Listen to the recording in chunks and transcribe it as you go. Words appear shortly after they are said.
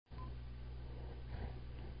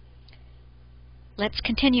Let's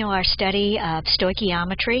continue our study of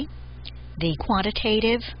stoichiometry, the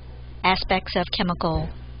quantitative aspects of chemical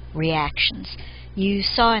reactions. You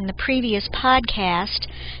saw in the previous podcast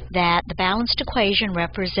that the balanced equation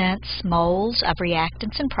represents moles of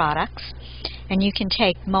reactants and products, and you can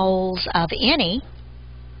take moles of any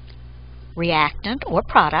reactant or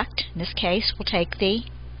product. In this case, we'll take the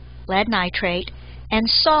lead nitrate and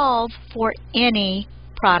solve for any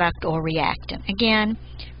product or reactant. Again,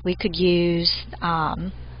 we could use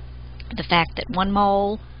the fact that 1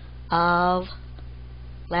 mole of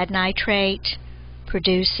lead nitrate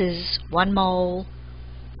produces 1 mole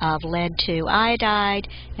of lead 2 iodide,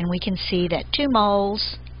 and we can see that 2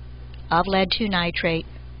 moles of lead 2 nitrate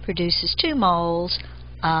produces 2 moles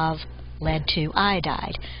of lead 2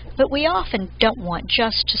 iodide. But we often don't want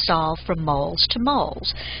just to solve from moles to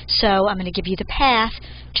moles. So I'm going to give you the path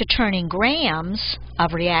to turning grams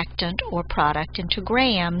of reactant or product into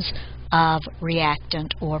grams of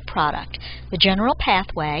reactant or product. The general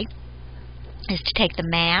pathway is to take the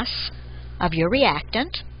mass of your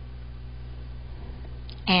reactant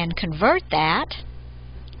and convert that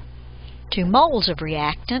to moles of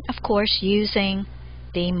reactant, of course using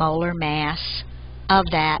the molar mass of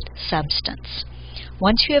that substance.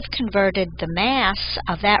 Once you have converted the mass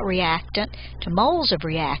of that reactant to moles of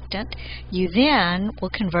reactant, you then will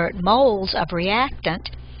convert moles of reactant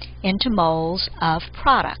into moles of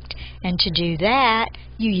product. And to do that,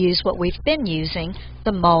 you use what we've been using,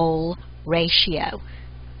 the mole ratio.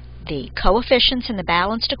 The coefficients in the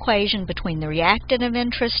balanced equation between the reactant of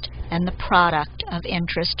interest and the product of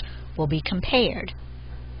interest will be compared.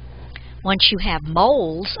 Once you have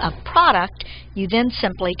moles of product, you then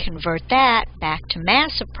simply convert that back to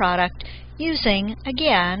mass of product using,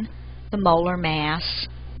 again, the molar mass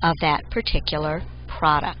of that particular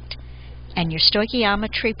product. And your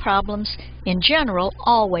stoichiometry problems in general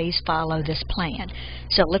always follow this plan.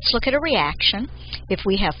 So let's look at a reaction. If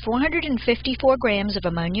we have 454 grams of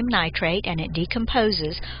ammonium nitrate and it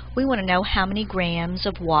decomposes, we want to know how many grams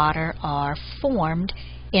of water are formed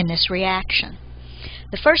in this reaction.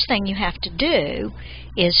 The first thing you have to do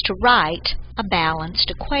is to write a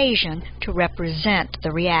balanced equation to represent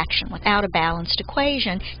the reaction. Without a balanced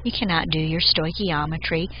equation, you cannot do your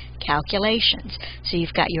stoichiometry calculations. So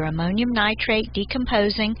you've got your ammonium nitrate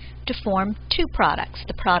decomposing to form 2 products.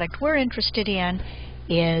 The product we're interested in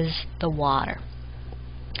is the water.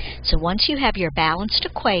 So once you have your balanced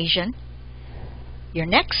equation, your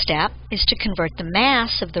next step is to convert the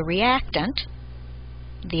mass of the reactant,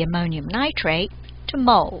 the ammonium nitrate, to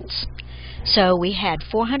moles. So we had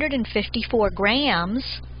 454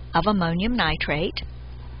 grams of ammonium nitrate.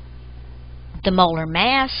 The molar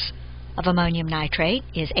mass of ammonium nitrate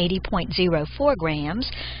is 80.04 grams.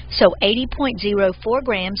 So 80.04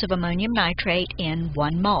 grams of ammonium nitrate in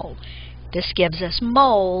 1 mole. This gives us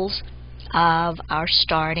moles of our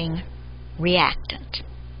starting reactant.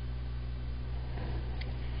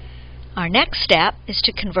 Our next step is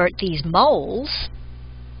to convert these moles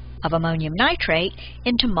of ammonium nitrate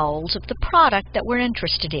into moles of the product that we're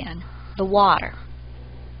interested in, the water.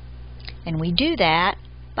 And we do that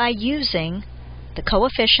by using the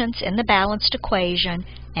coefficients in the balanced equation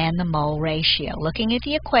and the mole ratio. Looking at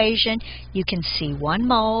the equation, you can see 1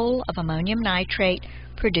 mole of ammonium nitrate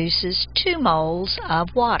produces 2 moles of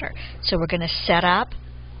water. So we're going to set up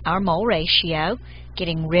our mole ratio,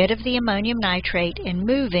 getting rid of the ammonium nitrate and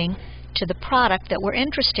moving to the product that we're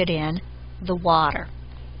interested in, the water.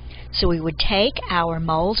 So we would take our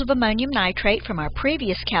moles of ammonium nitrate from our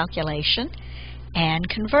previous calculation and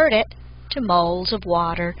convert it to moles of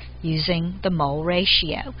water using the mole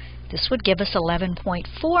ratio. This would give us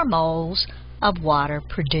 11.4 moles of water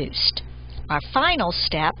produced. Our final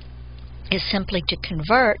step is simply to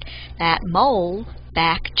convert that mole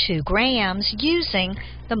back to grams using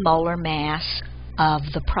the molar mass of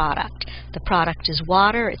the product. The product is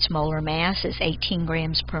water. Its molar mass is 18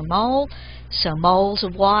 grams per mole. So moles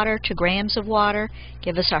of water to grams of water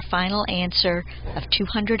give us our final answer of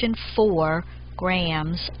 204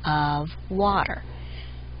 grams of water.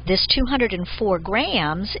 This 204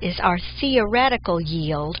 grams is our theoretical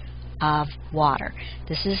yield of water.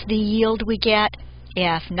 This is the yield we get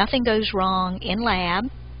if nothing goes wrong in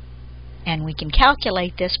lab, and we can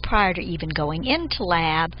calculate this prior to even going into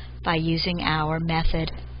lab by using our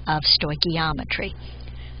method of stoichiometry.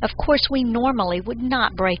 Of course, we normally would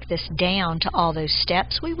not break this down to all those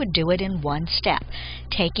steps. We would do it in 1 step,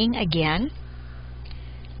 taking again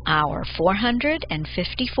our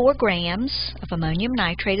 454 grams of ammonium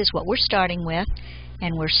nitrate is what we're starting with,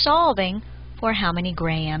 and we're solving for how many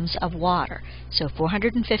grams of water. So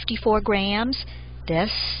 454 grams,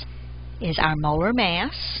 this is our molar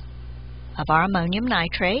mass of our ammonium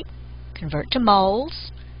nitrate, convert to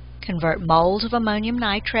moles, convert moles of ammonium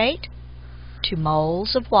nitrate to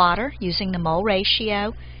moles of water using the mole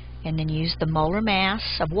ratio, and then use the molar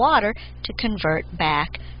mass of water to convert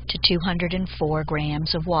back to 204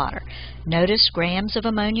 grams of water. Notice grams of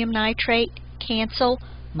ammonium nitrate cancel,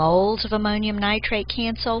 moles of ammonium nitrate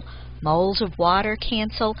cancel, moles of water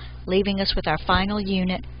cancel, leaving us with our final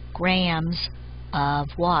unit, grams of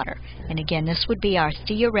water. And again, this would be our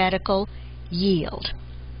theoretical yield.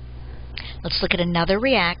 Let's look at another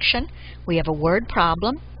reaction. We have a word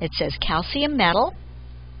problem. It says calcium metal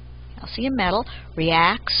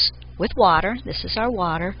reacts with water, this is our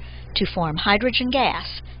water, to form hydrogen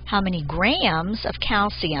gas. How many grams of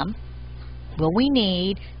calcium will we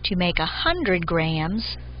need to make 100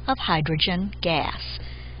 grams of hydrogen gas?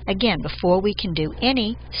 Again, before we can do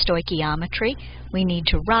any stoichiometry, we need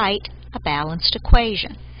to write a balanced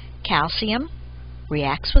equation. Calcium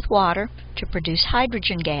reacts with water to produce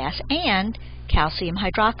hydrogen gas and calcium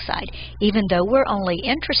hydroxide. Even though we're only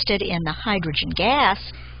interested in the hydrogen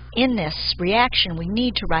gas, in this reaction we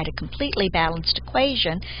need to write a completely balanced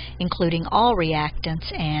equation including all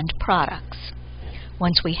reactants and products.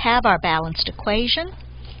 Once we have our balanced equation,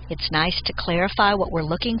 it's nice to clarify what we're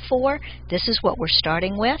looking for. This is what we're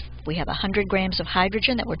starting with. We have 100 grams of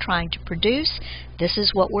hydrogen that we're trying to produce. This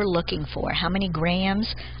is what we're looking for. How many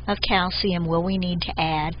grams of calcium will we need to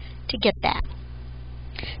add to get that?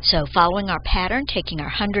 So following our pattern, taking our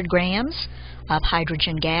 100 grams of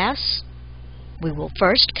hydrogen gas, we will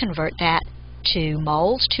first convert that to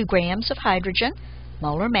moles, 2 grams of hydrogen,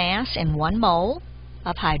 molar mass in 1 mole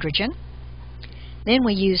of hydrogen. Then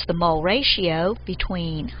we use the mole ratio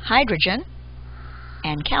between hydrogen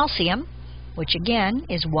and calcium, which again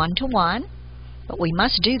is 1 to 1. But we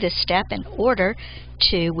must do this step in order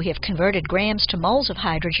to, we have converted grams to moles of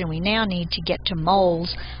hydrogen, we now need to get to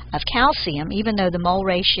moles of calcium. Even though the mole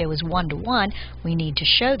ratio is 1 to 1, we need to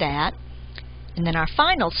show that. And then our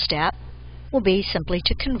final step will be simply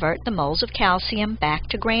to convert the moles of calcium back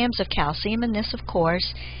to grams of calcium, and this of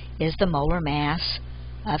course is the molar mass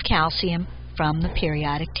of calcium from the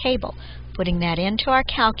periodic table. Putting that into our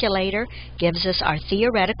calculator gives us our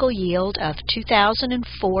theoretical yield of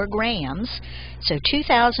 2,004 grams. So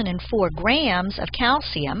 2,004 grams of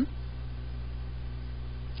calcium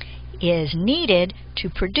is needed to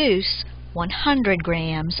produce 100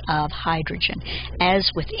 grams of hydrogen.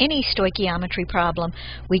 As with any stoichiometry problem,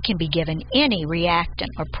 we can be given any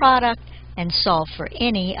reactant or product and solve for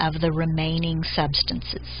any of the remaining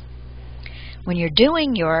substances. When you're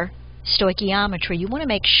doing your stoichiometry, you want to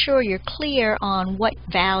make sure you're clear on what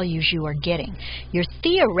values you are getting. Your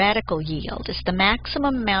theoretical yield is the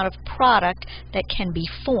maximum amount of product that can be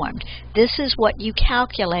formed. This is what you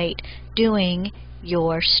calculate doing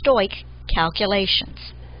your stoich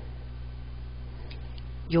calculations.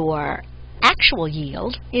 Your actual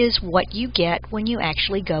yield is what you get when you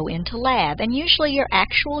actually go into lab, and usually your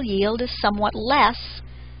actual yield is somewhat less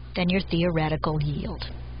than your theoretical yield.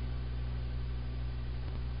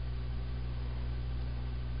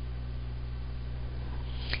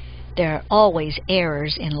 There are always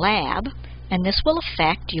errors in lab, and this will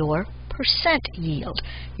affect your percent yield.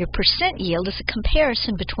 Your percent yield is a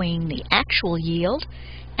comparison between the actual yield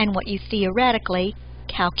and what you theoretically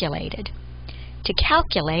calculated. To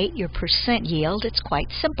calculate your percent yield, it's quite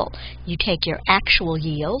simple. You take your actual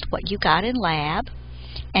yield, what you got in lab,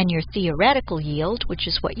 and your theoretical yield, which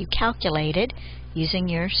is what you calculated using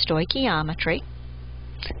your stoichiometry.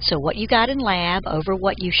 So what you got in lab over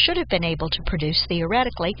what you should have been able to produce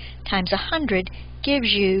theoretically times 100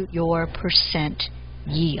 gives you your percent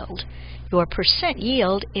yield. Your percent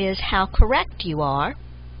yield is how correct you are,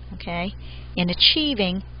 okay, in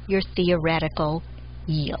achieving your theoretical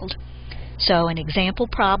yield. So an example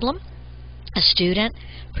problem, a student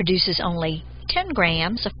produces only 10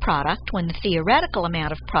 grams of product when the theoretical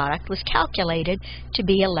amount of product was calculated to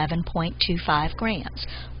be 11.25 grams.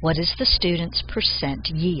 What is the student's percent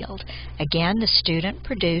yield? Again, the student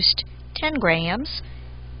produced 10 grams.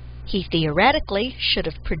 He theoretically should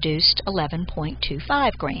have produced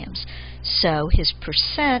 11.25 grams. So his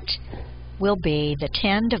percent will be the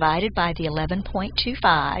 10 divided by the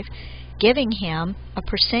 11.25, giving him a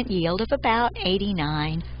percent yield of about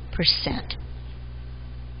 89%.